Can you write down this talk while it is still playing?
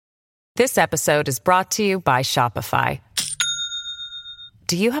This episode is brought to you by Shopify.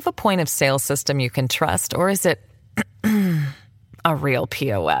 Do you have a point of sale system you can trust, or is it a real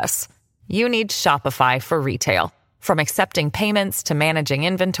POS? You need Shopify for retail. From accepting payments to managing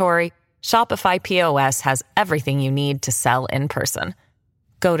inventory, Shopify POS has everything you need to sell in person.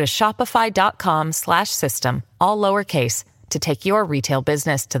 Go to shopify.com/system, all lowercase, to take your retail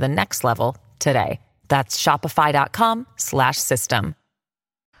business to the next level today. That's shopify.com/system.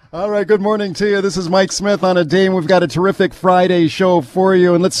 All right, good morning to you. This is Mike Smith on a dame. We've got a terrific Friday show for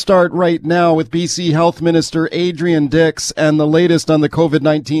you. And let's start right now with BC Health Minister Adrian Dix and the latest on the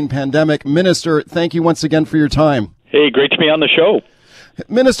COVID-19 pandemic. Minister, thank you once again for your time. Hey, great to be on the show.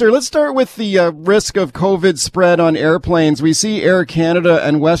 Minister, let's start with the risk of COVID spread on airplanes. We see Air Canada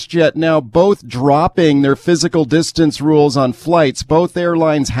and WestJet now both dropping their physical distance rules on flights. Both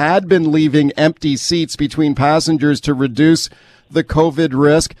airlines had been leaving empty seats between passengers to reduce the COVID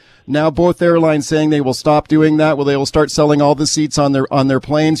risk. Now both airlines saying they will stop doing that. Well, they will start selling all the seats on their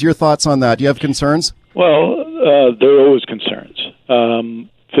planes. Your thoughts on that? Do you have concerns? Well, there are always concerns.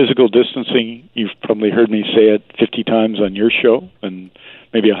 Physical distancing, you've probably heard me say it 50 times on your show and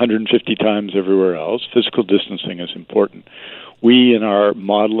maybe 150 times everywhere else. Physical distancing is important. We, in our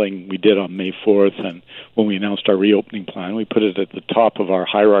modeling we did on May 4th, and when we announced our reopening plan, we put it at the top of our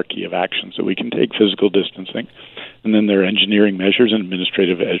hierarchy of actions that we can take physical distancing. And then there are engineering measures and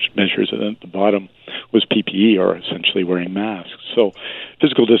administrative measures. And at the bottom was PPE, or essentially wearing masks. So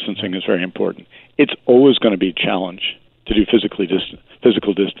physical distancing is very important. It's always going to be a challenge to do physical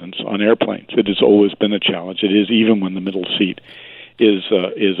distance on airplanes. It has always been a challenge. It is even when the middle seat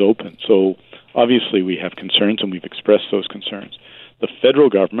is open. So obviously we have concerns, and we've expressed those concerns. The federal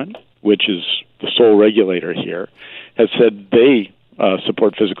government, which is the sole regulator here, has said they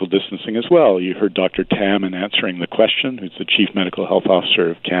support physical distancing as well. You heard Dr. Tam, in answering the question, who's the Chief Medical Health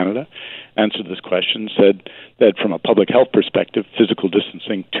Officer of Canada, answered this question, said that from a public health perspective, physical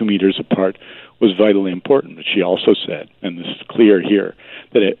distancing 2 meters apart was vitally important. But she also said, and this is clear here,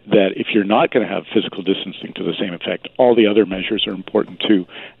 that if you're not going to have physical distancing to the same effect, all the other measures are important too.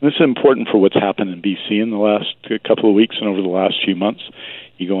 And this is important for what's happened in BC in the last couple of weeks and over the last few months.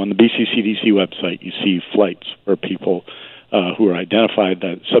 You go on the BC CDC website, you see flights where people who are identified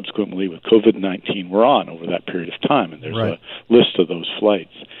that subsequently with COVID-19 were on over that period of time, and there's a list of those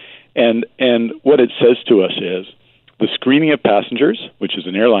flights. And what it says to us is the screening of passengers, which is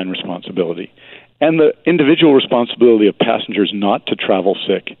an airline responsibility, and the individual responsibility of passengers not to travel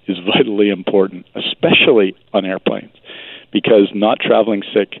sick is vitally important, especially on airplanes, because not traveling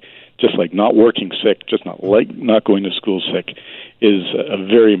sick, just like not working sick, just not going to school sick, is a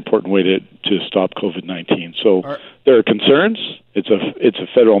very important way to stop COVID-19. So there are concerns. It's a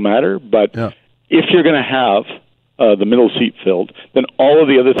federal matter, but if you're going to have the middle seat filled, then all of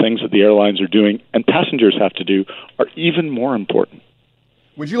the other things that the airlines are doing and passengers have to do are even more important.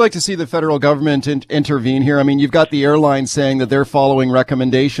 Would you like to see the federal government intervene here? I mean, you've got the airlines saying that they're following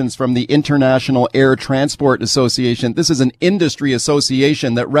recommendations from the International Air Transport Association. This is an industry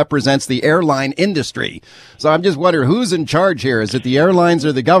association that represents the airline industry. So I'm just wondering, who's in charge here? Is it the airlines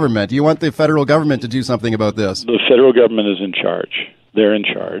or the government? Do you want the federal government to do something about this? The federal government is in charge. They're in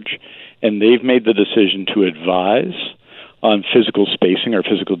charge. And they've made the decision to advise on physical spacing or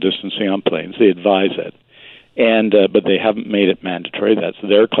physical distancing on planes. They advise it. And but they haven't made it mandatory. That's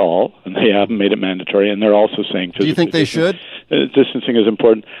their call, and they haven't made it mandatory. And they're also saying physical. Do you think they should? Distancing is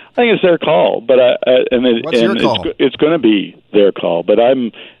important. I think it's their call, but What's your call? It's going to be their call. But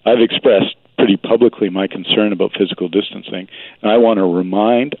I've expressed pretty publicly my concern about physical distancing, and I want to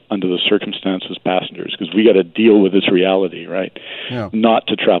remind, under the circumstances, passengers, because we got to deal with this reality, right? Yeah. Not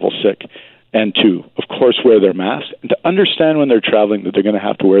to travel sick. And to, of course, wear their masks, and to understand when they're traveling that they're going to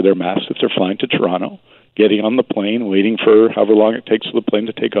have to wear their masks if they're flying to Toronto, getting on the plane, waiting for however long it takes for the plane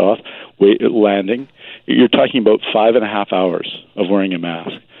to take off, landing. You're talking about 5.5 hours of wearing a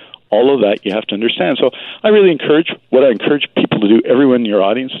mask. All of that you have to understand. So I really encourage people to do, everyone in your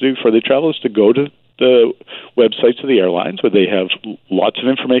audience to do before they travel, is to go to the websites of the airlines where they have lots of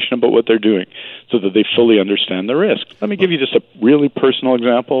information about what they're doing so that they fully understand the risk. Let me give you just a really personal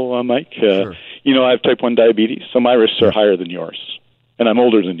example, Mike. Sure. You know, I have type 1 diabetes, so my risks are higher than yours. And I'm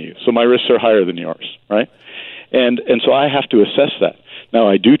older than you, so my risks are higher than yours, right? And so I have to assess that. Now,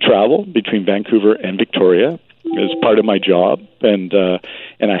 I do travel between Vancouver and Victoria as part of my job, and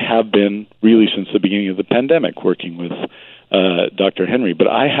I have been really since the beginning of the pandemic working with Dr. Henry. But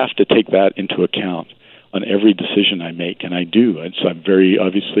I have to take that into account on every decision I make, and I do. And so I'm very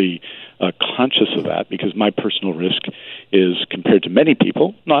obviously conscious of that because my personal risk is, compared to many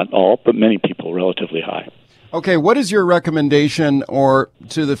people, not all, but many people, relatively high. Okay, what is your recommendation or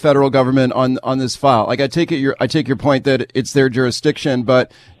to the federal government on this file? Like, I take your point that it's their jurisdiction,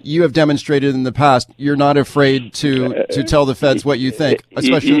 but you have demonstrated in the past you're not afraid to tell the feds what you think,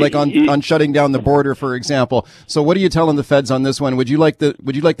 especially like on shutting down the border, for example. So, what are you telling the feds on this one? Would you like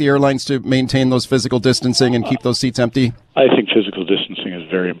the airlines to maintain those physical distancing and keep those seats empty? I think physical distancing is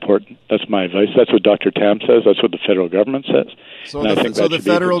very important. That's my advice. That's what Dr. Tam says. That's what the federal government says. So the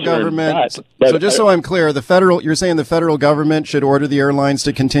federal government. So just so I'm clear, you're saying the federal government should order the airlines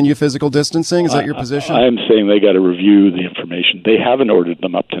to continue physical distancing? Is that your position? I'm saying they got to review the information. They haven't ordered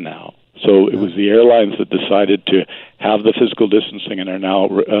them up to now. So it was the airlines that decided to have the physical distancing and are now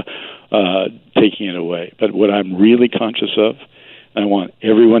taking it away. But what I'm really conscious of, and I want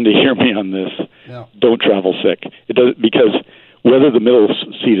everyone to hear me on this, don't travel sick. It does, because whether the middle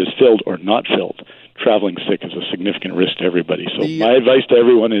seat is filled or not filled, traveling sick is a significant risk to everybody. So my advice to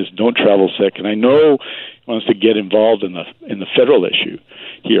everyone is don't travel sick. And I know he wants to get involved in the federal issue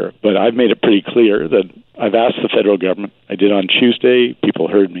here, but I've made it pretty clear that I've asked the federal government, I did on Tuesday, people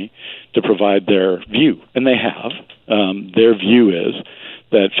heard me, to provide their view. And they have. Their view is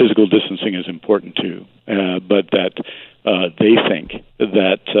that physical distancing is important too, but that they think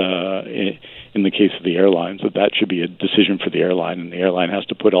that in the case of the airlines, that should be a decision for the airline, and the airline has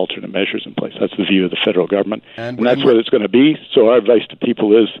to put alternate measures in place. That's the view of the federal government, and that's what it's going to be. So our advice to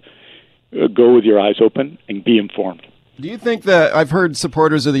people is go with your eyes open and be informed. Do you think that I've heard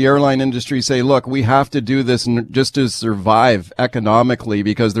supporters of the airline industry say, look, we have to do this just to survive economically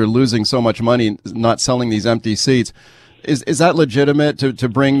because they're losing so much money not selling these empty seats? Is that legitimate to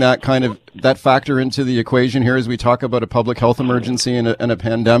bring that kind of that factor into the equation here as we talk about a public health emergency and a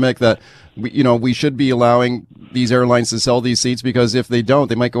pandemic, that we should be allowing these airlines to sell these seats, because if they don't,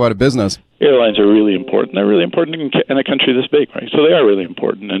 they might go out of business? Airlines are really important. They're really important in a country this big, right? So they are really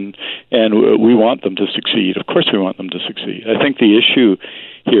important, and we want them to succeed. Of course we want them to succeed. I think the issue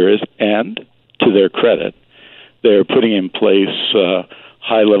here is, and to their credit, they're putting in place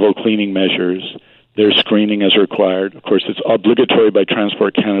high-level cleaning measures. Their screening as required. Of course, it's obligatory by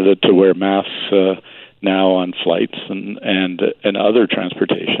Transport Canada to wear masks now on flights and other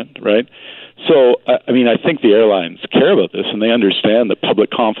transportation, right? So, I think the airlines care about this, and they understand that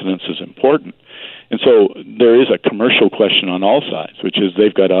public confidence is important. And so there is a commercial question on all sides, which is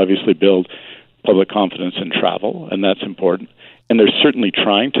they've got to obviously build public confidence in travel, and that's important. And they're certainly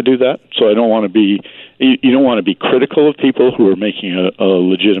trying to do that. So I don't want to be, you don't want to be critical of people who are making a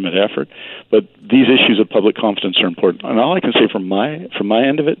legitimate effort. But these issues of public confidence are important. And all I can say from my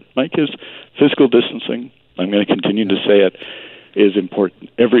end of it, Mike, is physical distancing, I'm going to continue to say it, is important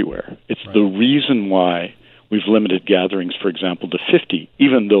everywhere. It's right. The reason why we've limited gatherings, for example, to 50,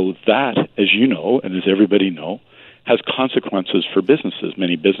 even though that, as you know, and as everybody know, has consequences for businesses.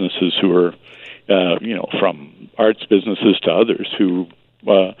 Many businesses who are from arts businesses to others who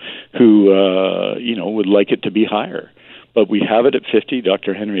would like it to be higher. But we have it at 50.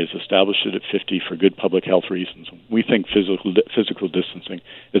 Dr. Henry has established it at 50 for good public health reasons. We think physical distancing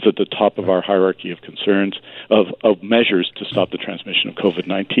is at the top of our hierarchy of concerns, of measures to stop the transmission of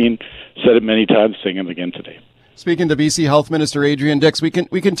COVID-19. Said it many times, saying it again today. Speaking to BC Health Minister Adrian Dix, we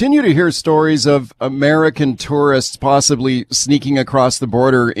continue to hear stories of American tourists possibly sneaking across the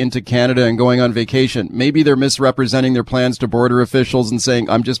border into Canada and going on vacation. Maybe they're misrepresenting their plans to border officials and saying,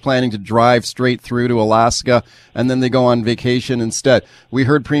 I'm just planning to drive straight through to Alaska, and then they go on vacation instead. We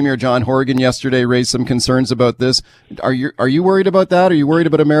heard Premier John Horgan yesterday raise some concerns about this. Are you worried about that? Are you worried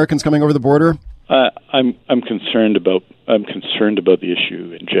about Americans coming over the border? I'm concerned about the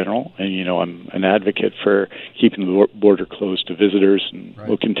issue in general, and I'm an advocate for keeping the border closed to visitors, and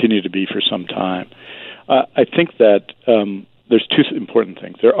will continue to be for some time. I think that there's two important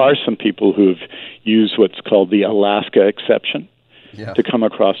things. There are some people who have used what's called the Alaska exception to come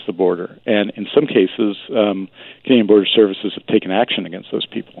across the border, and in some cases, Canadian Border Services have taken action against those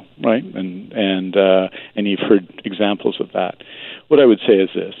people, right? And you've heard examples of that. What I would say is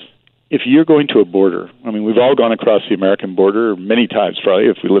this. If you're going to a border, we've all gone across the American border many times, probably,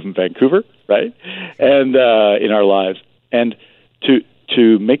 if we live in Vancouver, right? And in our lives. And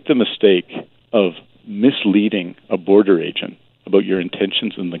to make the mistake of misleading a border agent about your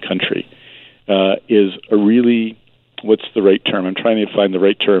intentions in the country is a really, what's the right term? I'm trying to find the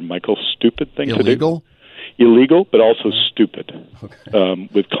right term, Michael. Stupid thing to do. Illegal, but also stupid,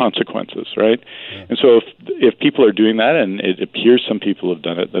 with consequences, right? Yeah. And so if people are doing that, and it appears some people have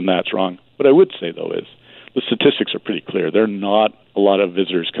done it, then that's wrong. What I would say, though, is the statistics are pretty clear. There are not a lot of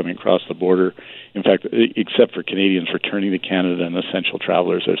visitors coming across the border. In fact, except for Canadians returning to Canada and essential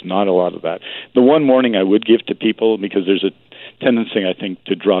travelers, there's not a lot of that. The one warning I would give to people, because there's a tendency, I think,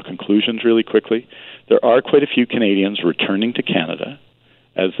 to draw conclusions really quickly. there are quite a few Canadians returning to Canada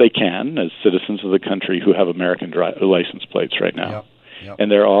as they can, as citizens of the country who have American license plates right now. Yep. Yep.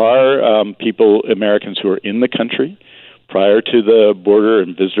 And there are Americans who are in the country prior to the border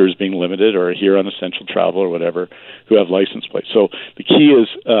and visitors being limited or here on essential travel or whatever, who have license plates. So the key is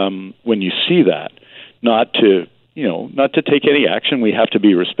when you see that, not to take any action. We have to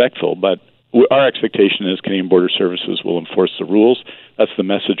be respectful, but our expectation is Canadian Border Services will enforce the rules. That's the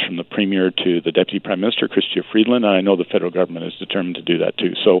message from the Premier to the Deputy Prime Minister, Chrystia Freeland, and I know the federal government is determined to do that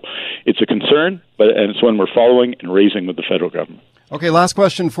too. So it's a concern, and it's one we're following and raising with the federal government. Okay, last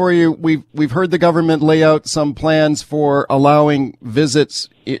question for you. We've heard the government lay out some plans for allowing visits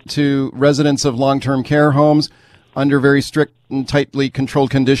to residents of long-term care homes under very strict and tightly controlled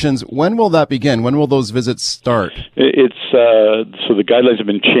conditions. When will that begin? When will those visits start? It's so the guidelines have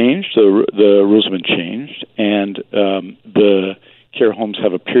been changed, the rules have been changed, and the care homes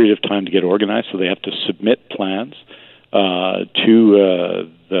have a period of time to get organized, so they have to submit plans to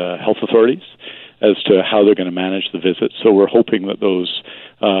the health authorities as to how they're going to manage the visits. So we're hoping that those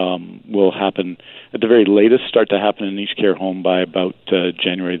will happen at the very latest, start to happen in each care home by about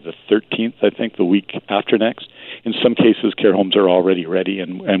January the 13th, I think, the week after next. In some cases, care homes are already ready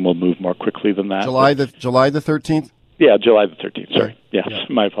and will move more quickly than that. July the 13th? Yeah, July the 13th. Sorry. Yes, yeah.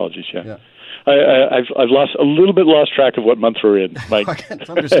 My apologies. Yeah. I've lost track of what month we're in, Mike. It's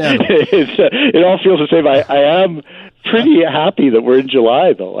understandable. It all feels the same. I am pretty happy that we're in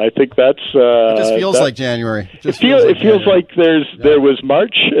July, though. I think that's it just feels like January. It feels like there was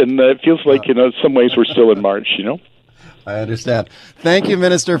March, and it feels like in some ways we're still in March. I understand. Thank you,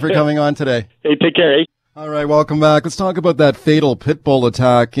 Minister, for coming on today. Hey, take care. All right, welcome back. Let's talk about that fatal pit bull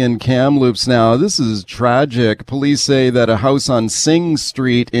attack in Kamloops now. This is tragic. Police say that a house on Sing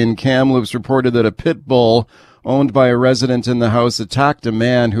Street in Kamloops reported that a pit bull owned by a resident in the house attacked a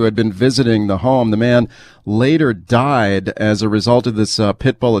man who had been visiting the home. The man later died as a result of this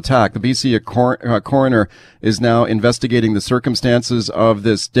pit bull attack. The BC coroner is now investigating the circumstances of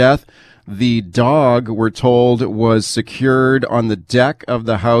this death. The dog, we're told, was secured on the deck of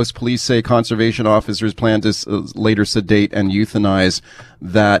the house. Police say conservation officers plan to later sedate and euthanize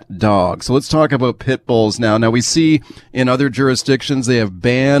that dog. So let's talk about pit bulls now. Now, we see in other jurisdictions they have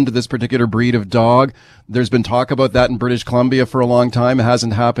banned this particular breed of dog. There's been talk about that in British Columbia for a long time. It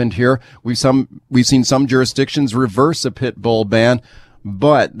hasn't happened here. We've seen some jurisdictions reverse a pit bull ban.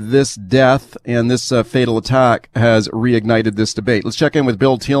 But this death and this fatal attack has reignited this debate. Let's check in with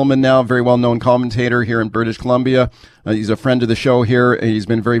Bill Thielman now, very well-known commentator here in British Columbia. He's a friend of the show here. He's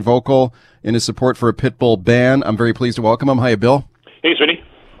been very vocal in his support for a pit bull ban. I'm very pleased to welcome him. Hiya, Bill. Hey, Smitty.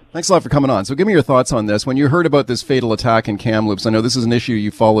 Thanks a lot for coming on. So give me your thoughts on this. When you heard about this fatal attack in Kamloops, I know this is an issue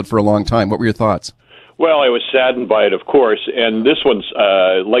you followed for a long time. What were your thoughts? Well, I was saddened by it, of course, and this one's,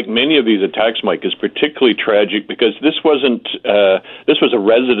 like many of these attacks, Mike, is particularly tragic because this was a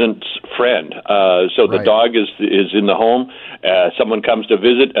resident's friend. So the dog is in the home, someone comes to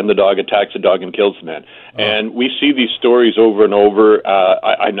visit, and the dog attacks the dog and kills the man. Oh. And we see these stories over and over,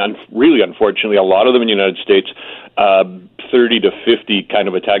 really unfortunately, a lot of them in the United States, 30 to 50 kind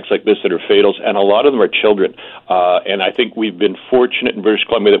of attacks like this that are fatals, and a lot of them are children. And I think we've been fortunate in British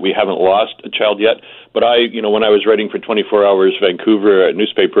Columbia that we haven't lost a child yet. But when I was writing for 24 Hours Vancouver, a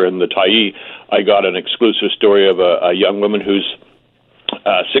newspaper in the Tyee, I got an exclusive story of a young woman whose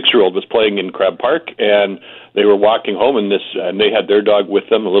 6-year-old was playing in Crab Park, and they were walking home, and they had their dog with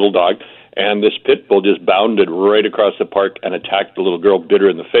them, a little dog, and this pit bull just bounded right across the park and attacked the little girl, bit her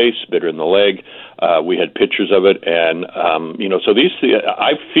in the face, bit her in the leg. We had pictures of it, and so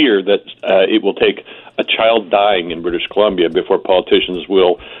I fear that it will take a child dying in British Columbia before politicians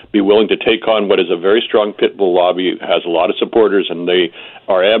will be willing to take on what is a very strong pit bull lobby, has a lot of supporters, and they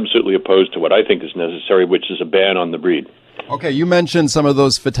are absolutely opposed to what I think is necessary, which is a ban on the breed. Okay, you mentioned some of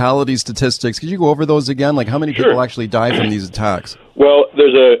those fatality statistics. Could you go over those again? Like how many people actually die from these attacks? Well,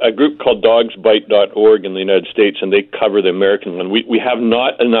 there's a group called dogsbite.org in the United States, and they cover the American one. We have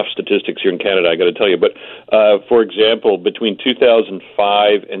not enough statistics here in Canada, I got to tell you. But, for example, between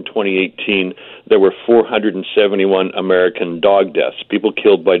 2005 and 2018, there were 471 American dog deaths, people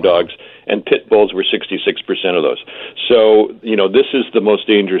killed by dogs, and pit bulls were 66% of those. So, this is the most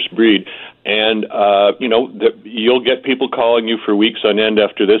dangerous breed. And, you'll get people calling you for weeks on end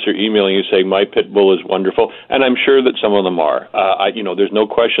after this or emailing you saying, my pit bull is wonderful. And I'm sure that some of them are. There's no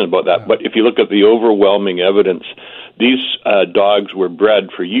question about that. But if you look at the overwhelming evidence, these dogs were bred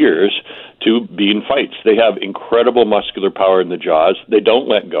for years to be in fights. They have incredible muscular power in the jaws. They don't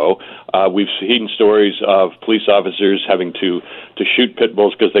let go. We've seen stories of police officers having to shoot pit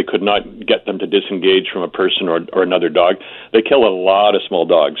bulls because they could not get them to disengage from a person or another dog. They kill a lot of small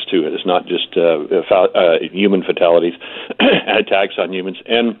dogs, too. It's not just human fatalities and attacks on humans.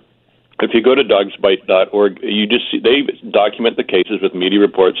 And if you go to dogsbite.org, you just see, they document the cases with media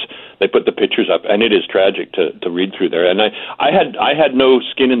reports. They put the pictures up, and it is tragic to read through there. And I had no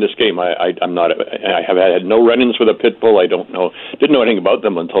skin in this game. I have had no run-ins with a pit bull. didn't know anything about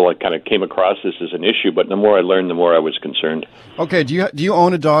them until I kind of came across this as an issue. But the more I learned, the more I was concerned. Okay, do you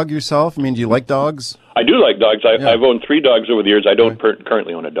own a dog yourself? I mean, do you like dogs? I do like dogs. I've owned 3 dogs over the years. I don't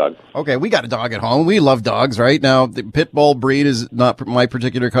currently own a dog. Okay, we got a dog at home. We love dogs, right? Now, the pit bull breed is not my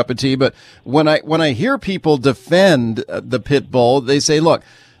particular cup of tea, but when I hear people defend the pit bull, they say, look,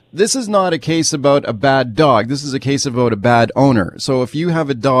 this is not a case about a bad dog. This is a case about a bad owner. So if you have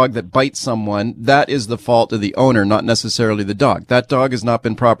a dog that bites someone, that is the fault of the owner, not necessarily the dog. That dog has not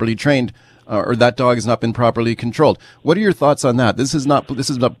been properly trained. Or that dog has not been properly controlled. What are your thoughts on that? This is not,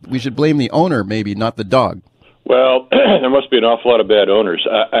 we should blame the owner, maybe, not the dog. Well, there must be an awful lot of bad owners.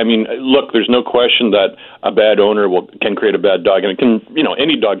 I mean, look, there's no question that a bad owner can create a bad dog, and it can,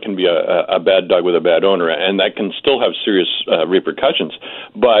 any dog can be a bad dog with a bad owner, and that can still have serious repercussions.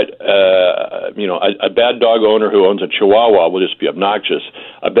 But a bad dog owner who owns a Chihuahua will just be obnoxious.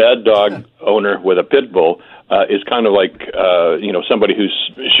 A bad dog owner with a pit bull is kind of like somebody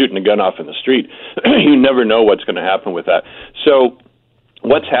who's shooting a gun off in the street. You never know what's going to happen with that. So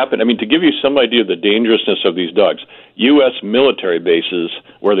what's happened? I mean, to give you some idea of the dangerousness of these dogs, U.S. military bases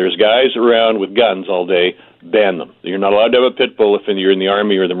where there's guys around with guns all day, ban them. You're not allowed to have a pit bull if you're in the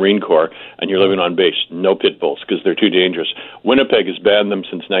Army or the Marine Corps and you're living on base. No pit bulls because they're too dangerous. Winnipeg has banned them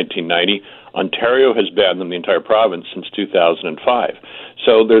since 1990. Ontario has banned them, the entire province, since 2005.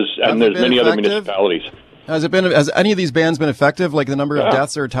 So there's many other municipalities. Has any of these bans been effective? Like the number of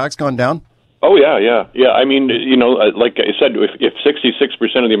deaths or attacks gone down? Oh, yeah. I mean, like I said, if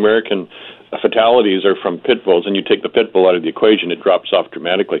 66% of the American fatalities are from pit bulls and you take the pit bull out of the equation, it drops off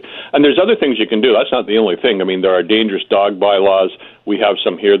dramatically. And there's other things you can do. That's not the only thing. I mean, there are dangerous dog bylaws. We have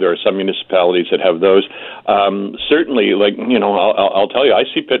some here. There are some municipalities that have those. Certainly, I'll tell you, I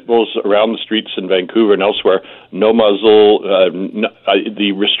see pit bulls around the streets in Vancouver and elsewhere, no muzzle.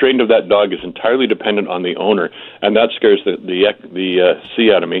 The restraint of that dog is entirely dependent on the owner, and that scares the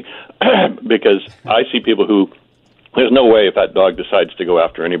sea out of me because I see people who, there's no way if that dog decides to go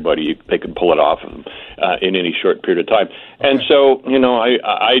after anybody, they can pull it off of them in any short period of time. And so,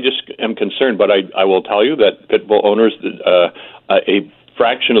 I just am concerned, but I will tell you that pit bull owners, a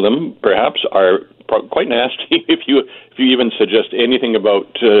fraction of them perhaps are quite nasty if you even suggest anything about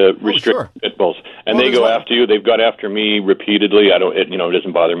restricting pit bulls. And they go after you. They've gone after me repeatedly. It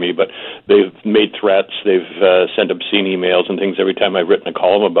doesn't bother me, but they've made threats. They've sent obscene emails and things every time I've written a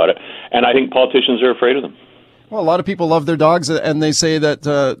column about it. And I think politicians are afraid of them. Well, a lot of people love their dogs, and they say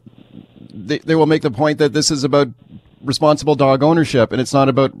that they will make the point that this is about responsible dog ownership, and it's not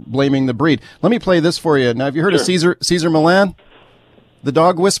about blaming the breed. Let me play this for you. Now, have you heard of Cesar Millan, the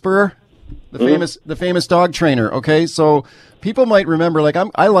dog whisperer, the famous dog trainer? Okay, so people might remember.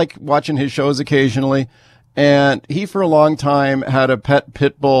 I like watching his shows occasionally, and he for a long time had a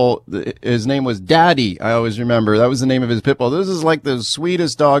pit bull. His name was Daddy. I always remember that was the name of his pit bull. This is like the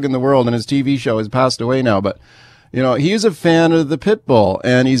sweetest dog in the world, and his TV show has passed away now, but. He's a fan of the pit bull,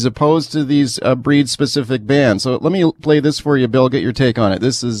 and he's opposed to these breed-specific bans. So let me play this for you, Bill. Get your take on it.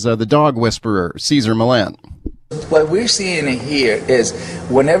 This is the dog whisperer, Cesar Millan. What we're seeing here is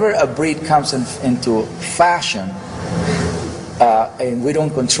whenever a breed comes into fashion and we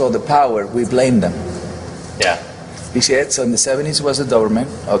don't control the power, we blame them. Yeah. You see it? So in the 70s was the Doberman.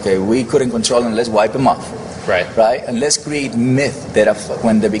 Okay, we couldn't control them. Let's wipe them off. Right? And let's create myth that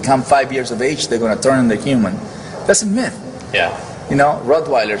when they become 5 years of age, they're going to turn into human. That's a myth. Yeah.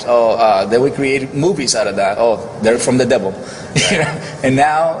 Rottweilers, they would create movies out of that. Oh, they're from the devil. Right. And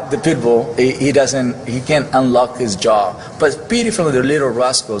now the pit bull, he can't unlock his jaw. But Petey from the Little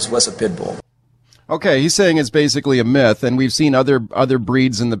Rascals was a pit bull. Okay, he's saying it's basically a myth, and we've seen other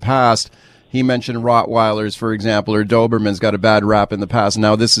breeds in the past. He mentioned Rottweilers, for example, or Doberman's got a bad rap in the past.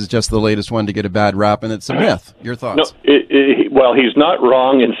 Now this is just the latest one to get a bad rap, and it's a myth. Your thoughts? No, well, he's not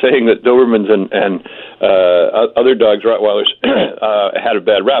wrong in saying that Dobermans and other dogs, Rottweilers, had a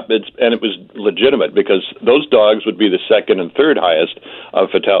bad rap, and it was legitimate because those dogs would be the second and third highest of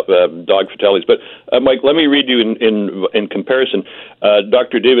dog fatalities. But Mike, let me read you in comparison.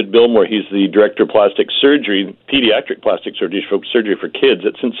 Dr. David Billmore, he's the director of plastic surgery, pediatric plastic surgery for kids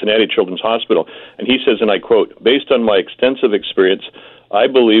at Cincinnati Children's Hospital, and he says, and I quote, "Based on my extensive experience, I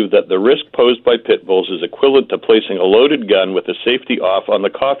believe that the risk posed by pit bulls is equivalent to placing a loaded gun with the safety off on the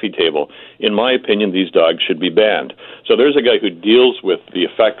coffee table. In my opinion, these dogs should be banned." So there's a guy who deals with the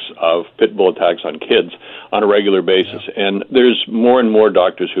effects of pit bull attacks on kids on a regular basis. Yeah. And there's more and more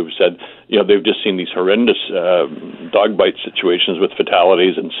doctors who've said, they've just seen these horrendous dog bite situations with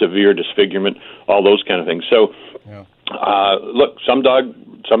fatalities and severe disfigurement, all those kind of things. So, look,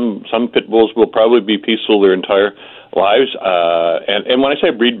 some pit bulls will probably be peaceful their entire lives, and when I say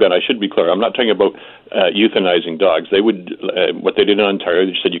breed ban, I should be clear. I'm not talking about euthanizing dogs. They would what they did in Ontario.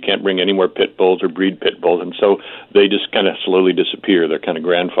 They said you can't bring any more pit bulls or breed pit bulls, and so they just kind of slowly disappear. They're kind of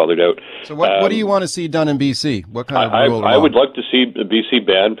grandfathered out. So what do you want to see done in BC? What kind of rule? I would like to see the BC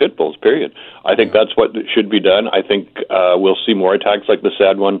ban pit bulls. Period. I think that's what should be done. I think we'll see more attacks like the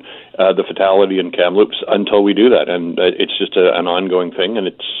sad one, the fatality in Kamloops, until we do that, and it's just an ongoing thing. And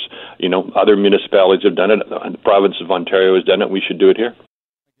it's other municipalities have done it. The province of Ontario has done it. We should do it here.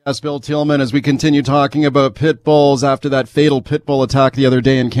 Yes, Bill Tillman, as we continue talking about pit bulls after that fatal pit bull attack the other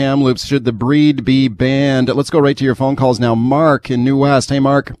day in Kamloops, should the breed be banned? Let's go right to your phone calls now. Mark in New West. Hey,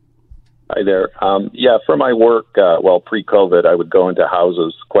 Mark. Hi there. For my work, pre-COVID, I would go into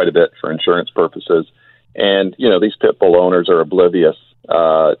houses quite a bit for insurance purposes. And, these pit bull owners are oblivious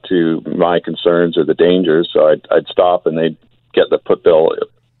to my concerns or the dangers. So I'd stop and they'd put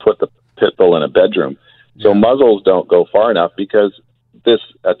the pit bull in a bedroom. So muzzles don't go far enough because this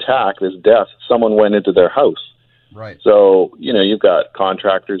attack, this death, someone went into their house. Right. So, you've got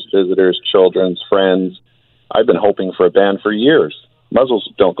contractors, visitors, children's, friends. I've been hoping for a ban for years. Muzzles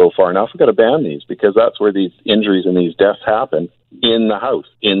don't go far enough. We've got to ban these because that's where these injuries and these deaths happen, in the house,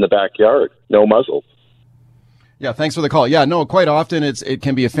 in the backyard. No muzzles. Yeah, thanks for the call. Yeah, no, quite often it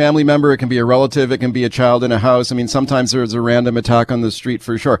can be a family member, it can be a relative, it can be a child in a house. I mean, sometimes there's a random attack on the street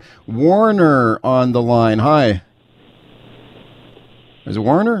for sure. Warner on the line. Hi. Is it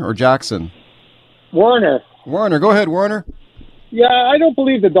Warner or Jackson? Warner. Warner, go ahead, Warner. Yeah, I don't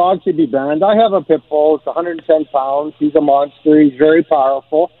believe the dog should be banned. I have a pit bull. It's 110 pounds. He's a monster. He's very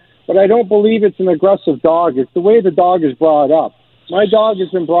powerful. But I don't believe it's an aggressive dog. It's the way the dog is brought up. My dog has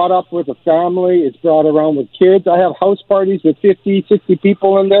been brought up with a family. It's brought around with kids. I have house parties with 50, 60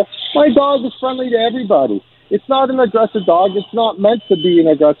 people in there. My dog is friendly to everybody. It's not an aggressive dog. It's not meant to be an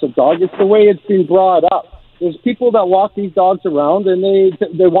aggressive dog. It's the way it's been brought up. There's people that walk these dogs around, and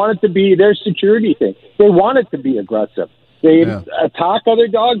they want it to be their security thing. They want it to be aggressive. They attack other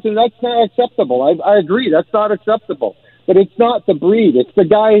dogs, and that's not acceptable. I agree. That's not acceptable. But it's not the breed. It's the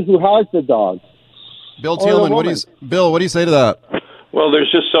guy who has the dog. Bill Tillman, what do you say to that? Well,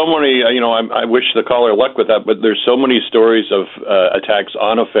 there's just so many, I wish the caller luck with that, but there's so many stories of attacks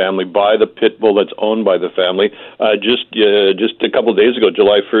on a family by the pit bull that's owned by the family. Just a couple of days ago,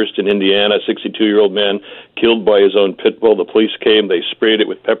 July 1st in Indiana, a 62-year-old man killed by his own pit bull. The police came, they sprayed it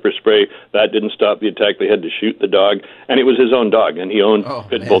with pepper spray. That didn't stop the attack. They had to shoot the dog, and it was his own dog, and he owned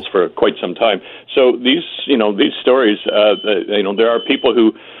pit bulls for quite some time. So these stories, there are people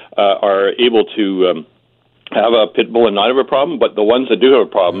who are able to have a pit bull and not have a problem, but the ones that do have a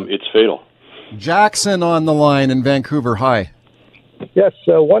problem, it's fatal. Jackson on the line in Vancouver. Hi. Yes,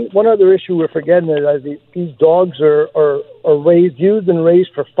 one other issue we're forgetting is that these dogs are used and raised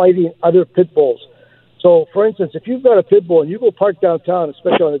for fighting other pit bulls. So, for instance, if you've got a pit bull and you go park downtown,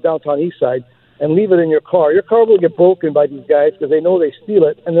 especially on the downtown east side, and leave it in your car will get broken by these guys because they know they steal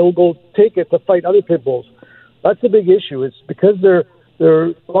it, and they'll go take it to fight other pit bulls. That's the big issue. It's because a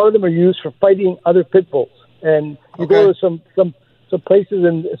lot of them are used for fighting other pit bulls. And you go to some places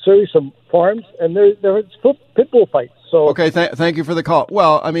and some farms, and there's pit bull fights. So thank you for the call.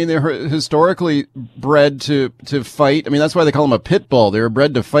 Well, I mean, they're historically bred to fight. I mean, that's why they call them a pit bull. They were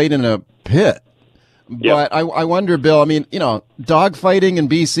bred to fight in a pit. Yep. But I wonder, Bill. I mean, dog fighting in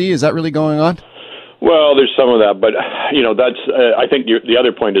BC, is that really going on? Well, there's some of that, but that's. I think the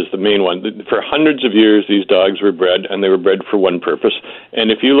other point is the main one. For hundreds of years, these dogs were bred, and they were bred for one purpose. And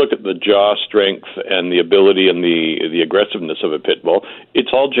if you look at the jaw strength and the ability and the aggressiveness of a pit bull,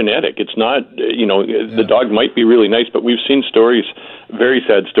 it's all genetic. It's not. The dog might be really nice, but we've seen stories, very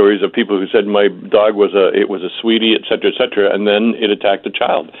sad stories, of people who said my dog was a sweetie, et cetera, and then it attacked a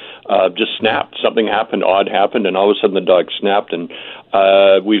child. Just snapped. Something happened, odd happened, and all of a sudden the dog snapped. And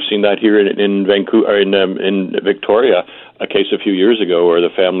we've seen that here in Vancouver. or in Victoria, a case a few years ago where the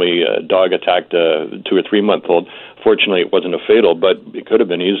family dog attacked a 2 or 3 month old. Fortunately, it wasn't a fatal, but it could have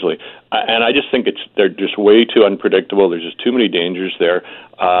been easily. And I just think they're just way too unpredictable. There's just too many dangers there.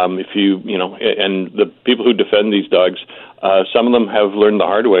 And the people who defend these dogs, some of them have learned the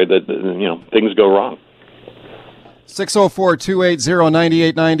hard way that things go wrong.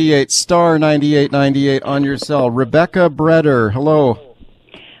 604-280-9898, star 9898 on your cell. Rebecca Breder, hello.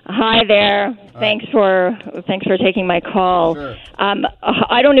 Hi there. Thanks for taking my call. Sure.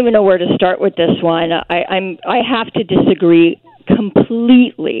 I don't even know where to start with this one. I have to disagree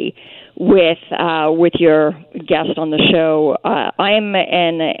completely with your guest on the show. I am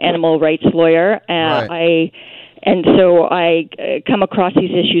an animal rights lawyer, Right. And so I come across these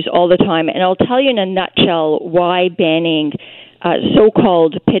issues all the time. And I'll tell you in a nutshell why banning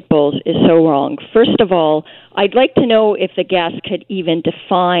so-called pit bulls is so wrong. First of all, I'd like to know if the guest could even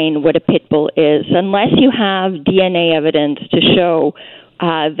define what a pit bull is. Unless you have DNA evidence to show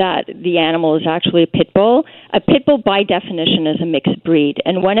that the animal is actually a pit bull by definition is a mixed breed.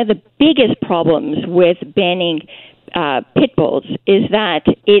 And one of the biggest problems with banning pit bulls is that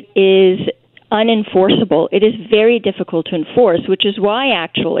it is unenforceable. It is very difficult to enforce, which is why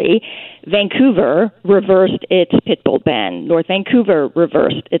actually Vancouver reversed its pit bull ban. North Vancouver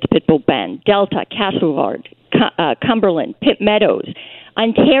reversed its pit bull ban. Delta, Castlegar, Cumberland, Pitt Meadows.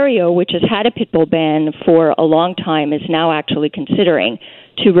 Ontario, which has had a pit bull ban for a long time, is now actually considering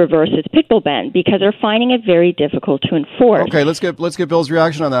to reverse its pit bull ban because they're finding it very difficult to enforce. Okay, let's get Bill's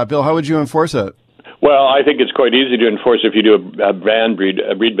reaction on that. Bill, how would you enforce it? Well, I think it's quite easy to enforce if you do a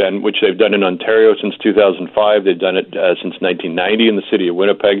breed ban, which they've done in Ontario since 2005. They've done it since 1990 in the city of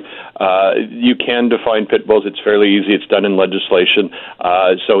Winnipeg. You can define pit bulls. It's fairly easy. It's done in legislation.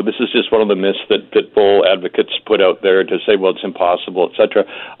 So this is just one of the myths that pit bull advocates put out there to say, well, it's impossible, etc.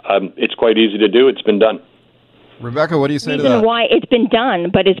 It's quite easy to do. It's been done. Rebecca, what do you say to that? Reason why it's been done,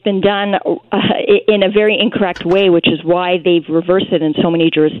 but it's been done in a very incorrect way, which is why they've reversed it in so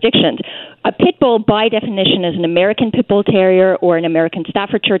many jurisdictions. A pit bull, by definition, is an American pit bull terrier or an American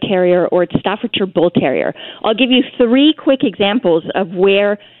Staffordshire terrier or it's Staffordshire bull terrier. I'll give you 3 quick examples of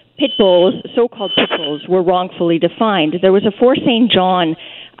where pit bulls, so-called pit bulls, were wrongfully defined. There was a Fort St. John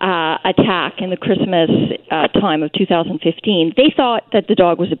attack in the Christmas time of 2015. They thought that the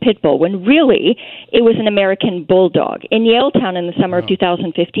dog was a pit bull when really it was an American bulldog. In Yaletown in the summer of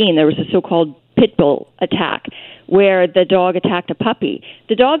 2015, there was a so-called pit bull attack where the dog attacked a puppy.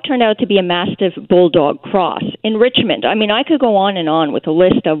 The dog turned out to be a Mastiff Bulldog cross. In Richmond, I mean, I could go on with a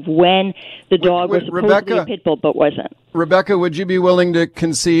list of when the dog was supposedly a pit bull but wasn't. Rebecca, would you be willing to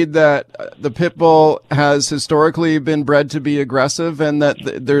concede that the pit bull has historically been bred to be aggressive and that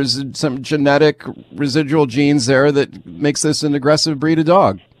there's some genetic residual genes there that makes this an aggressive breed of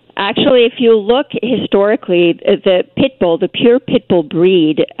dog? Actually, if you look historically, the pit bull, the pure pit bull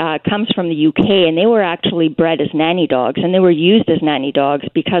breed, comes from the UK, and they were actually bred as nanny dogs, and they were used as nanny dogs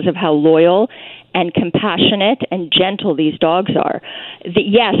because of how loyal and compassionate and gentle these dogs are.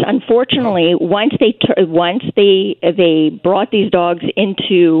 Yes, unfortunately, once they brought these dogs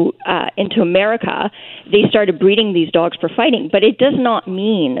into America, they started breeding these dogs for fighting. But it does not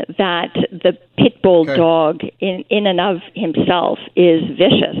mean that the pit bull dog in and of himself is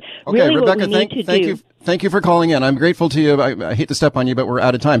vicious. Okay, really, Rebecca, thank you for calling in. I'm grateful to you. I hate to step on you, but we're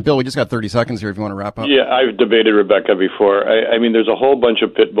out of time. Bill, we just got 30 seconds here if you want to wrap up. Yeah, I've debated Rebecca before. I mean, there's a whole bunch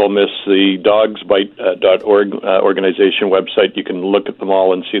of pit bull myths. The dogsbite.org organization website, you can look at them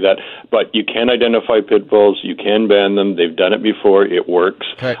all and see that. But you can identify pit bulls. You can ban them. They've done it before. It works.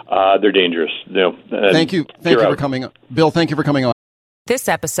 Okay. They're dangerous. Thank you for coming on. Bill, thank you for coming on. This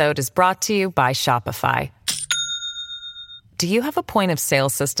episode is brought to you by Shopify. Do you have a point of sale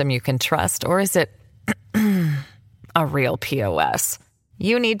system you can trust, or is it a real POS?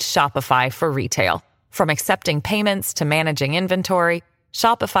 You need Shopify for retail. From accepting payments to managing inventory,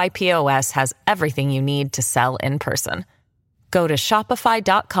 Shopify POS has everything you need to sell in person. Go to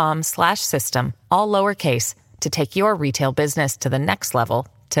shopify.com/system, all lowercase, to take your retail business to the next level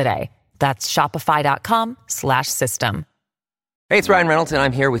today. That's shopify.com/system. Hey, it's Ryan Reynolds, and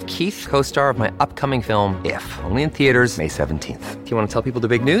I'm here with Keith, co-star of my upcoming film, If, only in theaters May 17th. Do you want to tell people the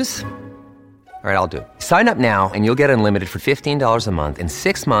big news? All right, I'll do it. Sign up now and you'll get unlimited for $15 a month and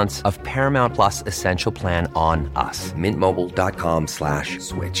 6 months of Paramount Plus Essential Plan on us.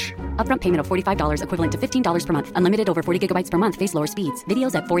 MintMobile.com/switch. Upfront payment of $45 equivalent to $15 per month. Unlimited over 40 gigabytes per month. Face lower speeds.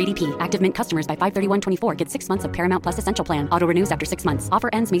 Videos at 480p. Active Mint customers by 531.24 get 6 months of Paramount Plus Essential Plan. Auto renews after 6 months. Offer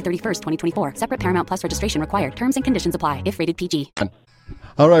ends May 31st, 2024. Separate Paramount Plus registration required. Terms and conditions apply if rated PG.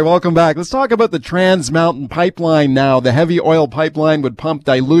 All right, welcome back. Let's talk about the Trans Mountain Pipeline now. The heavy oil pipeline would pump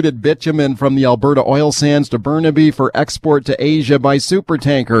diluted bitumen from the Alberta oil sands to Burnaby for export to Asia by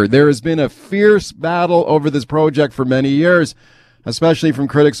supertanker. There has been a fierce battle over this project for many years, especially from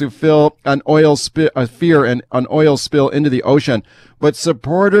critics who fear an oil spill into the ocean. But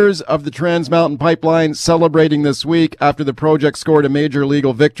supporters of the Trans Mountain Pipeline celebrating this week after the project scored a major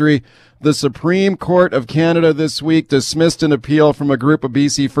legal victory. The Supreme Court of Canada this week dismissed an appeal from a group of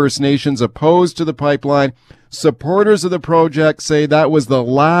BC First Nations opposed to the pipeline. Supporters of the project say that was the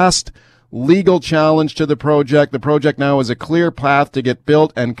last legal challenge to the project. The project now has a clear path to get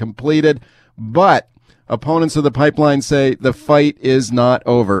built and completed, but opponents of the pipeline say the fight is not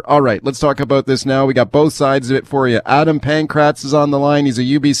over. All right, let's talk about this now. We got both sides of it for you. Adam Pankratz is on the line. He's a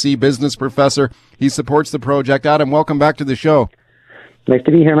UBC business professor. He supports the project. Adam, welcome back to the show. Nice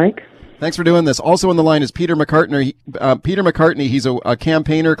to be here, Mike. Thanks for doing this. Also on the line is Peter McCartney. Peter McCartney, he's a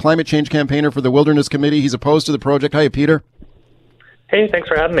campaigner, climate change campaigner for the Wilderness Committee. He's opposed to the project. Hiya, Peter. Hey, thanks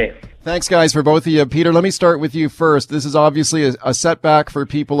for having me. Thanks, guys, for both of you. Peter, let me start with you first. This is obviously a setback for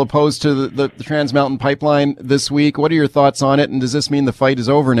people opposed to the Trans Mountain Pipeline this week. What are your thoughts on it, and does this mean the fight is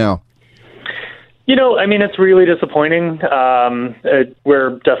over now? You know, I mean, it's really disappointing.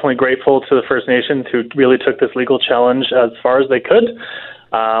 We're definitely grateful to the First Nations who really took this legal challenge as far as they could,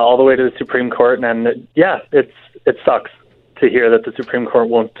 all the way to the Supreme Court. And yeah, it sucks to hear that the Supreme Court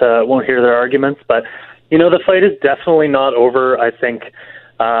won't hear their arguments. But you know, the fight is definitely not over. I think,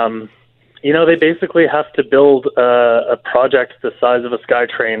 you know, they basically have to build a project the size of a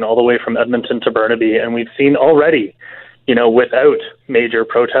SkyTrain all the way from Edmonton to Burnaby, and we've seen already, you know, without major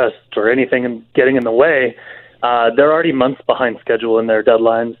protests or anything getting in the way, they're already months behind schedule in their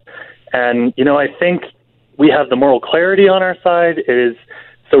deadlines. And, you know, I think we have the moral clarity on our side. It is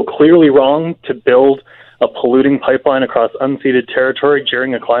so clearly wrong to build a polluting pipeline across unceded territory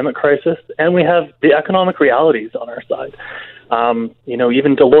during a climate crisis, and we have the economic realities on our side. You know,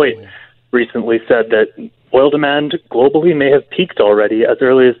 even Deloitte recently said that oil demand globally may have peaked already as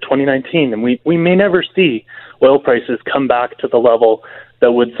early as 2019, and we may never see oil prices come back to the level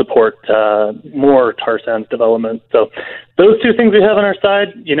that would support more tar sands development. So those two things we have on our side,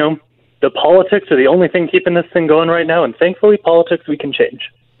 you know, the politics are the only thing keeping this thing going right now, and thankfully politics we can change.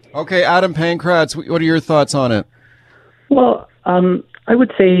 Okay, Adam Pankratz, what are your thoughts on it? Well, I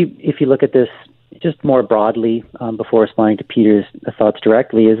would say if you look at this just more broadly, before responding to Peter's thoughts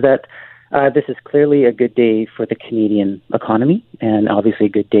directly, is that this is clearly a good day for the Canadian economy, and obviously a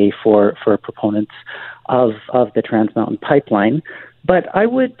good day for proponents of the Trans Mountain Pipeline. But I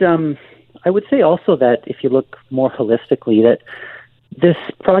would say also that if you look more holistically, that this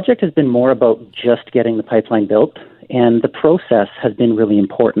project has been more about just getting the pipeline built, and the process has been really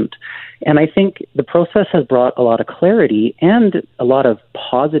important. And I think the process has brought a lot of clarity and a lot of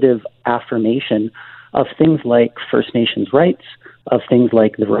positive affirmation of things like First Nations rights, of things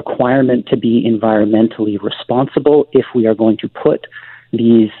like the requirement to be environmentally responsible if we are going to put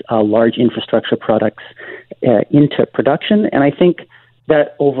these large infrastructure products into production. And I think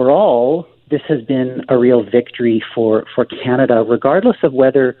that overall, this has been a real victory for Canada, regardless of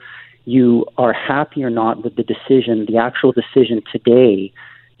whether you are happy or not with the decision, the actual decision today.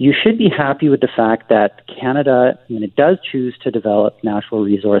 You should be happy with the fact that Canada, when it does choose to develop natural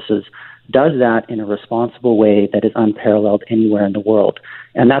resources, does that in a responsible way that is unparalleled anywhere in the world.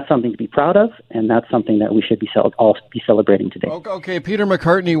 And that's something to be proud of, and that's something that we should all be celebrating today. Okay, Peter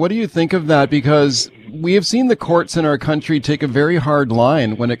McCartney, what do you think of that? Because we have seen the courts in our country take a very hard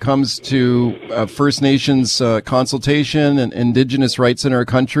line when it comes to First Nations consultation and Indigenous rights in our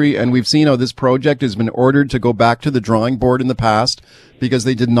country, and we've seen how this project has been ordered to go back to the drawing board in the past because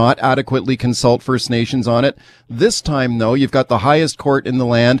they did not adequately consult First Nations on it. This time, though, you've got the highest court in the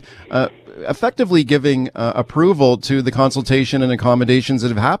land effectively giving approval to the consultation and accommodations that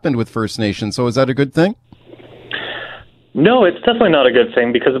have happened with First Nations. So is that a good thing? No, it's definitely not a good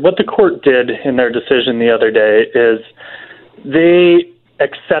thing, because what the court did in their decision the other day is they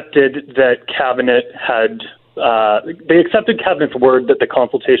accepted that Cabinet had they accepted Cabinet's word that the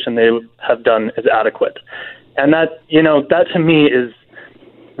consultation they have done is adequate. And that, you know, that to me is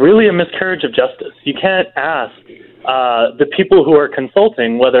really a miscarriage of justice. You can't ask the people who are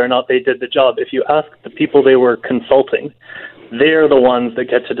consulting whether or not they did the job. If you ask the people they were consulting, they're the ones that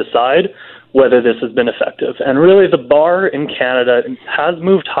get to decide whether this has been effective. And really the bar in Canada has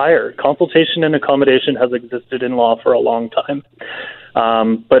moved higher. Consultation and accommodation has existed in law for a long time.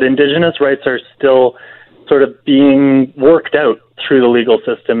 But Indigenous rights are still sort of being worked out through the legal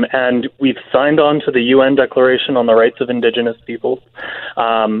system, and we've signed on to the UN Declaration on the Rights of Indigenous Peoples.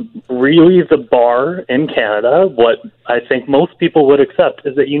 Really, the bar in Canada, what I think most people would accept,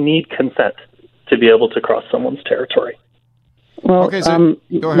 is that you need consent to be able to cross someone's territory. Well, okay, so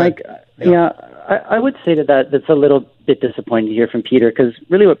go ahead. Mike, I would say that's a little bit disappointing to hear from Peter, because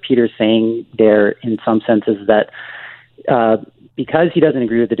really what Peter's saying there in some sense is that because he doesn't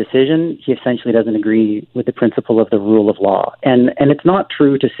agree with the decision, he essentially doesn't agree with the principle of the rule of law. And it's not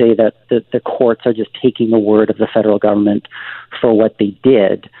true to say that the courts are just taking the word of the federal government for what they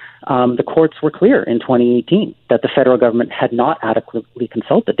did. The courts were clear in 2018 that the federal government had not adequately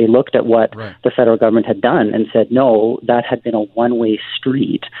consulted. They looked at what the federal government had done and said, no, that had been a one-way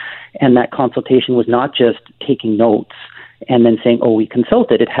street. And that consultation was not just taking notes and then saying, oh, we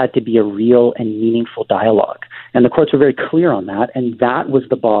consulted. It had to be a real and meaningful dialogue. And the courts were very clear on that. And that was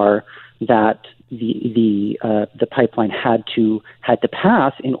the bar that the pipeline had to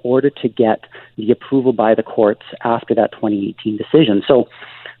pass in order to get the approval by the courts after that 2018 decision. So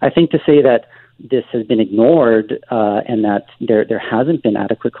I think to say that this has been ignored and that there hasn't been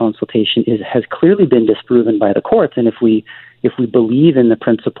adequate consultation has clearly been disproven by the courts. And if we believe in the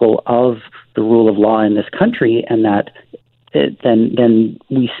principle of the rule of law in this country, and that then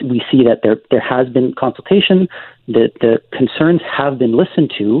we see that there has been consultation, that the concerns have been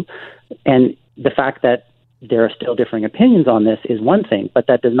listened to, and the fact that there are still differing opinions on this is one thing, but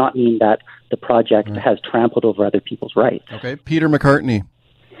that does not mean that the project has trampled over other people's rights. Okay, Peter McCartney.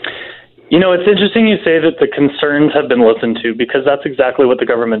 You know, it's interesting you say that the concerns have been listened to, because that's exactly what the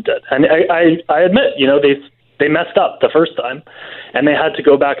government did. And I admit, you know, they messed up the first time, and they had to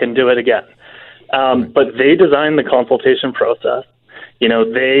go back and do it again. But they designed the consultation process. You know,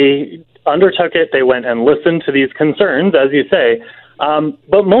 they undertook it. They went and listened to these concerns, as you say.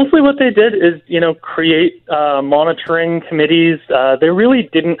 But mostly what they did is, you know, create monitoring committees. They really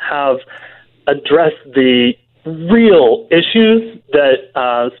didn't address the real issues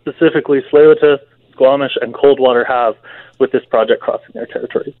that specifically Tsleil-Waututh, Squamish, and Coldwater have with this project crossing their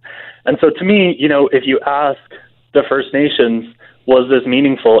territories. And so to me, you know, if you ask the First Nations, was this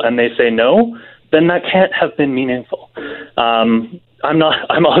meaningful, and they say no, then that can't have been meaningful. I'm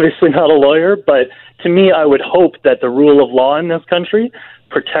obviously not a lawyer, but to me, I would hope that the rule of law in this country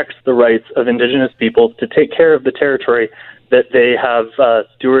protects the rights of Indigenous peoples to take care of the territory that they have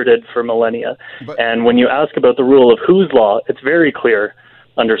stewarded for millennia. And when you ask about the rule of whose law, it's very clear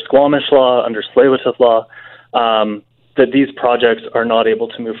under Squamish law, under Tsleil-Waututh law, that these projects are not able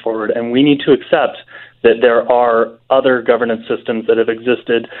to move forward. And we need to accept that there are other governance systems that have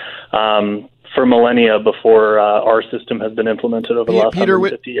existed for millennia before our system has been implemented over the last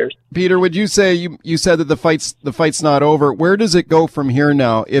 150 years. Peter, would you say you said that the fight's not over? Where does it go from here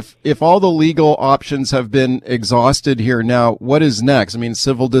now? If all the legal options have been exhausted here now, what is next? I mean,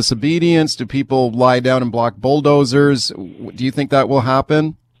 civil disobedience? Do people lie down and block bulldozers? Do you think that will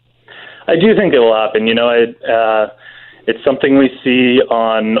happen? I do think it will happen. You know, it's something we see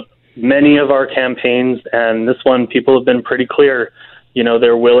on many of our campaigns, and this one, people have been pretty clear. You know,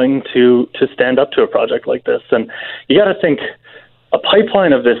 they're willing to stand up to a project like this. And you got to think, a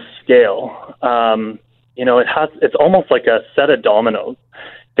pipeline of this scale, you know, it's almost like a set of dominoes.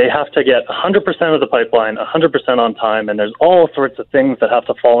 They have to get 100% of the pipeline, 100% on time, and there's all sorts of things that have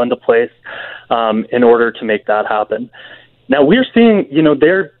to fall into place in order to make that happen. Now, we're seeing, you know,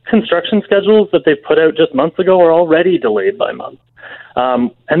 their construction schedules that they put out just months ago are already delayed by months.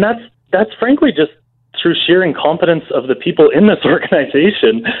 And that's frankly just through sheer incompetence of the people in this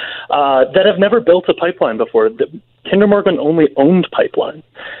organization that have never built a pipeline before. Kinder Morgan only owned pipelines.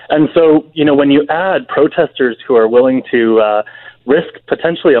 And so, you know, when you add protesters who are willing to risk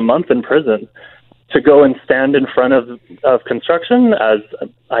potentially a month in prison to go and stand in front of construction, as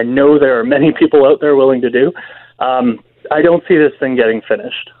I know there are many people out there willing to do, I don't see this thing getting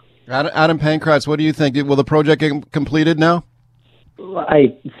finished. Adam Pankratz, what do you think? Will the project get completed now?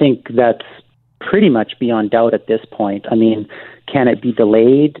 I think that's pretty much beyond doubt at this point. I mean, can it be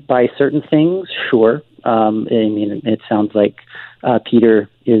delayed by certain things? Sure. I mean, it sounds like Peter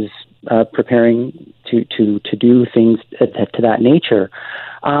is preparing to do things to that nature.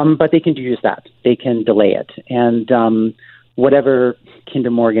 But they can do just that. They can delay it. And whatever Kinder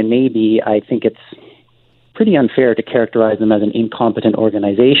Morgan may be, I think it's pretty unfair to characterize them as an incompetent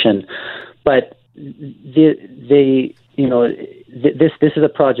organization. But they you know, this is a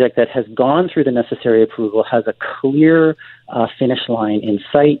project that has gone through the necessary approval, has a clear finish line in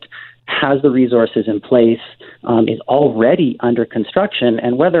sight. has the resources in place, is already under construction,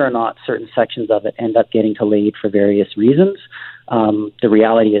 and whether or not certain sections of it end up getting delayed for various reasons, the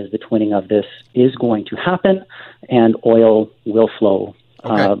reality is the twinning of this is going to happen, and oil will flow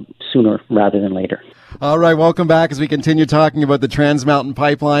sooner rather than later. All right, welcome back as we continue talking about the Trans Mountain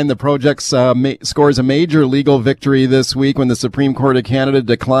Pipeline. The project scores a major legal victory this week when the Supreme Court of Canada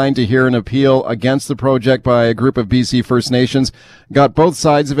declined to hear an appeal against the project by a group of BC First Nations. Got both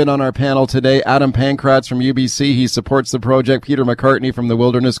sides of it on our panel today. Adam Pankratz from UBC, he supports the project. Peter McCartney from the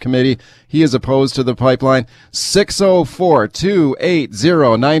Wilderness Committee, he is opposed to the pipeline.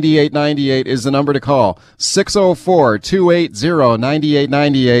 604-280-9898 is the number to call.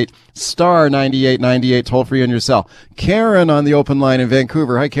 604-280-9898. Star 9898, toll free on your cell. Karen on the open line in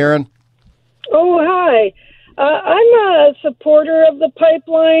Vancouver. Hi, Karen. Oh, hi. I'm a supporter of the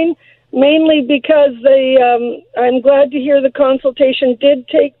pipeline, mainly because I'm glad to hear the consultation did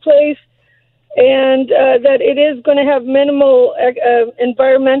take place, and that it is going to have minimal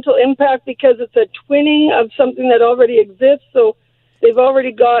environmental impact because it's a twinning of something that already exists. So they've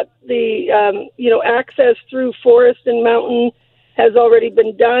already got the access through forest and mountain has already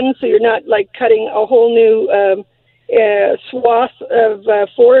been done, so you're not like cutting a whole new swath of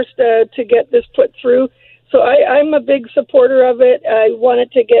forest to get this put through. So I'm a big supporter of it. I want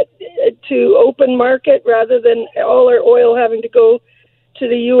it to get to open market rather than all our oil having to go to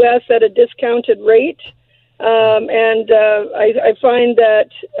the U.S. at a discounted rate. I find that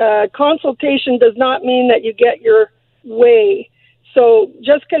consultation does not mean that you get your way. So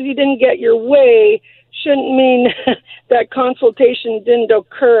just because you didn't get your way shouldn't mean that consultation didn't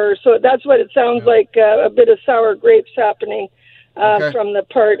occur. So that's what it sounds like, a bit of sour grapes happening from the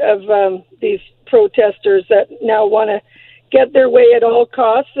part of these protesters that now want to get their way at all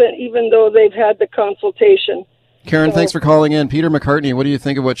costs, even though they've had the consultation. Karen, thanks for calling in. Peter McCartney, what do you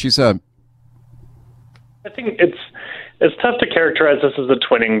think of what she said? I think it's tough to characterize this as a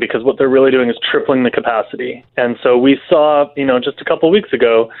twinning because what they're really doing is tripling the capacity. And so we saw, just a couple of weeks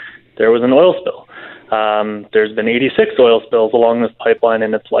ago, there was an oil spill. There's been 86 oil spills along this pipeline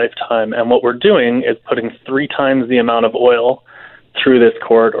in its lifetime, and what we're doing is putting 3 times the amount of oil through this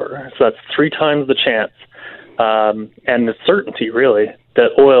corridor. So that's 3 times the chance and the certainty, really,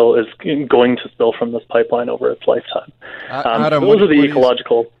 that oil is going to spill from this pipeline over its lifetime. Adam, those are the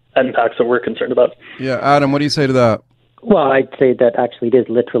ecological impacts that we're concerned about. Yeah, Adam, what do you say to that? Well, I'd say that actually it is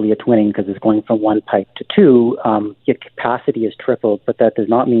literally a twinning because it's going from 1 pipe to 2. Your capacity is tripled, but that does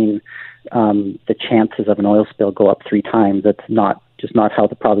not mean the chances of an oil spill go up 3 times. That's not how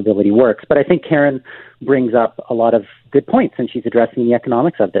the probability works. But I think Karen brings up a lot of good points, and she's addressing the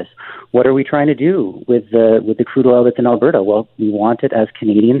economics of this. What are we trying to do with the crude oil that's in Alberta? Well, we want it as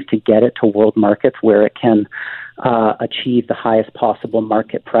Canadians to get it to world markets where it can achieve the highest possible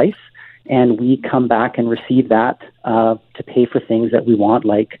market price. And we come back and receive that to pay for things that we want,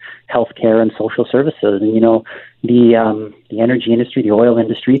 like healthcare and social services. And the energy industry, the oil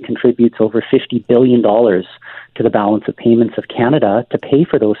industry, contributes over $50 billion to the balance of payments of Canada to pay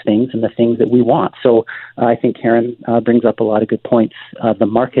for those things and the things that we want. So I think Karen brings up a lot of good points. The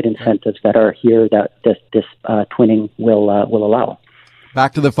market incentives that are here that this twinning will allow.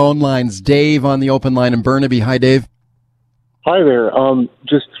 Back to the phone lines. Dave on the open line in Burnaby. Hi, Dave. Hi there.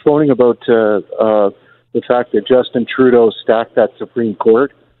 Just phoning about the fact that Justin Trudeau stacked that Supreme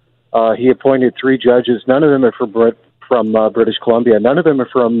Court. He appointed 3 judges. None of them are from British Columbia. None of them are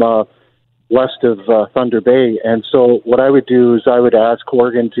from west of Thunder Bay. And so what I would do is I would ask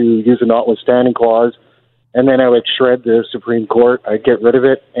Corrigan to use a notwithstanding clause, and then I would shred the Supreme Court. I'd get rid of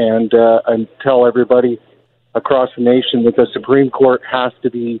it and tell everybody across the nation that the Supreme Court has to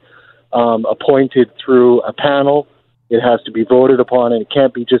be appointed through a panel. It has to be voted upon, and it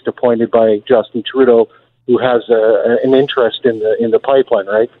can't be just appointed by Justin Trudeau, who has an interest in the pipeline,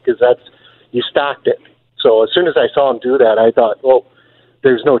 right? Because you stacked it. So as soon as I saw him do that, I thought, well,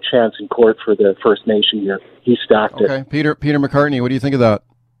 there's no chance in court for the First Nation here. He stacked it. Okay, Peter McCartney, what do you think of that?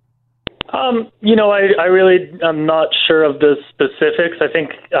 I really am not sure of the specifics. I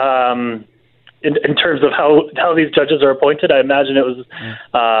think in terms of how these judges are appointed, I imagine it was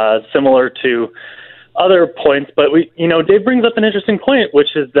similar to other points, but Dave brings up an interesting point,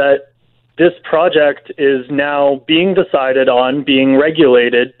 which is that this project is now being decided on, being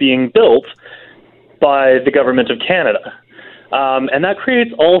regulated, being built by the government of Canada. And that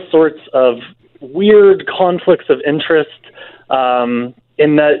creates all sorts of weird conflicts of interest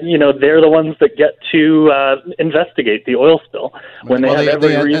in that, they're the ones that get to investigate the oil spill when they have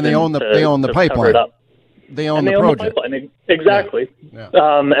every reason and they own the pipeline. Cover it up. They own the project. Exactly. Yeah.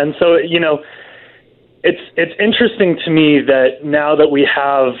 And so, It's interesting to me that now that we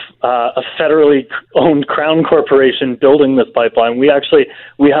have a federally owned Crown Corporation building this pipeline, we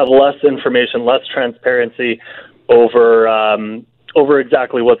have less information, less transparency over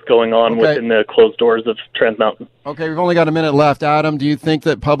exactly what's going on within the closed doors of Trans Mountain. Okay, we've only got a minute left. Adam, do you think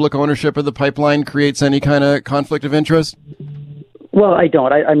that public ownership of the pipeline creates any kind of conflict of interest? Well, I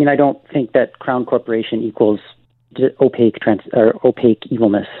don't. I mean, I don't think that Crown Corporation equals opaque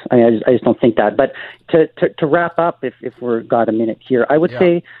evilness. I just don't think that. But to wrap up, if we've got a minute here, I would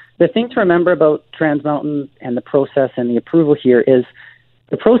say the thing to remember about Trans Mountain and the process and the approval here is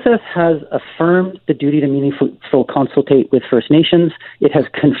the process has affirmed the duty to meaningful consultate with First Nations. It has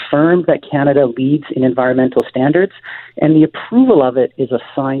confirmed that Canada leads in environmental standards, and the approval of it is a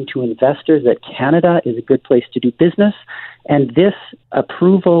sign to investors that Canada is a good place to do business. And this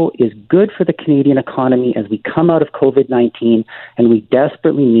approval is good for the Canadian economy as we come out of COVID-19, and we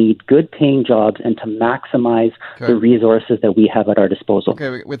desperately need good-paying jobs and to maximize the resources that we have at our disposal.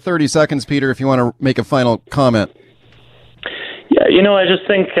 Okay, with 30 seconds, Peter, if you want to make a final comment. Yeah, I just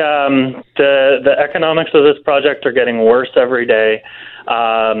think the economics of this project are getting worse every day.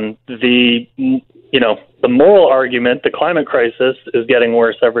 The moral argument, the climate crisis, is getting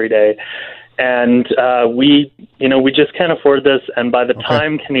worse every day. And we just can't afford this. And by the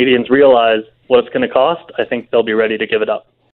time Canadians realize what it's going to cost, I think they'll be ready to give it up.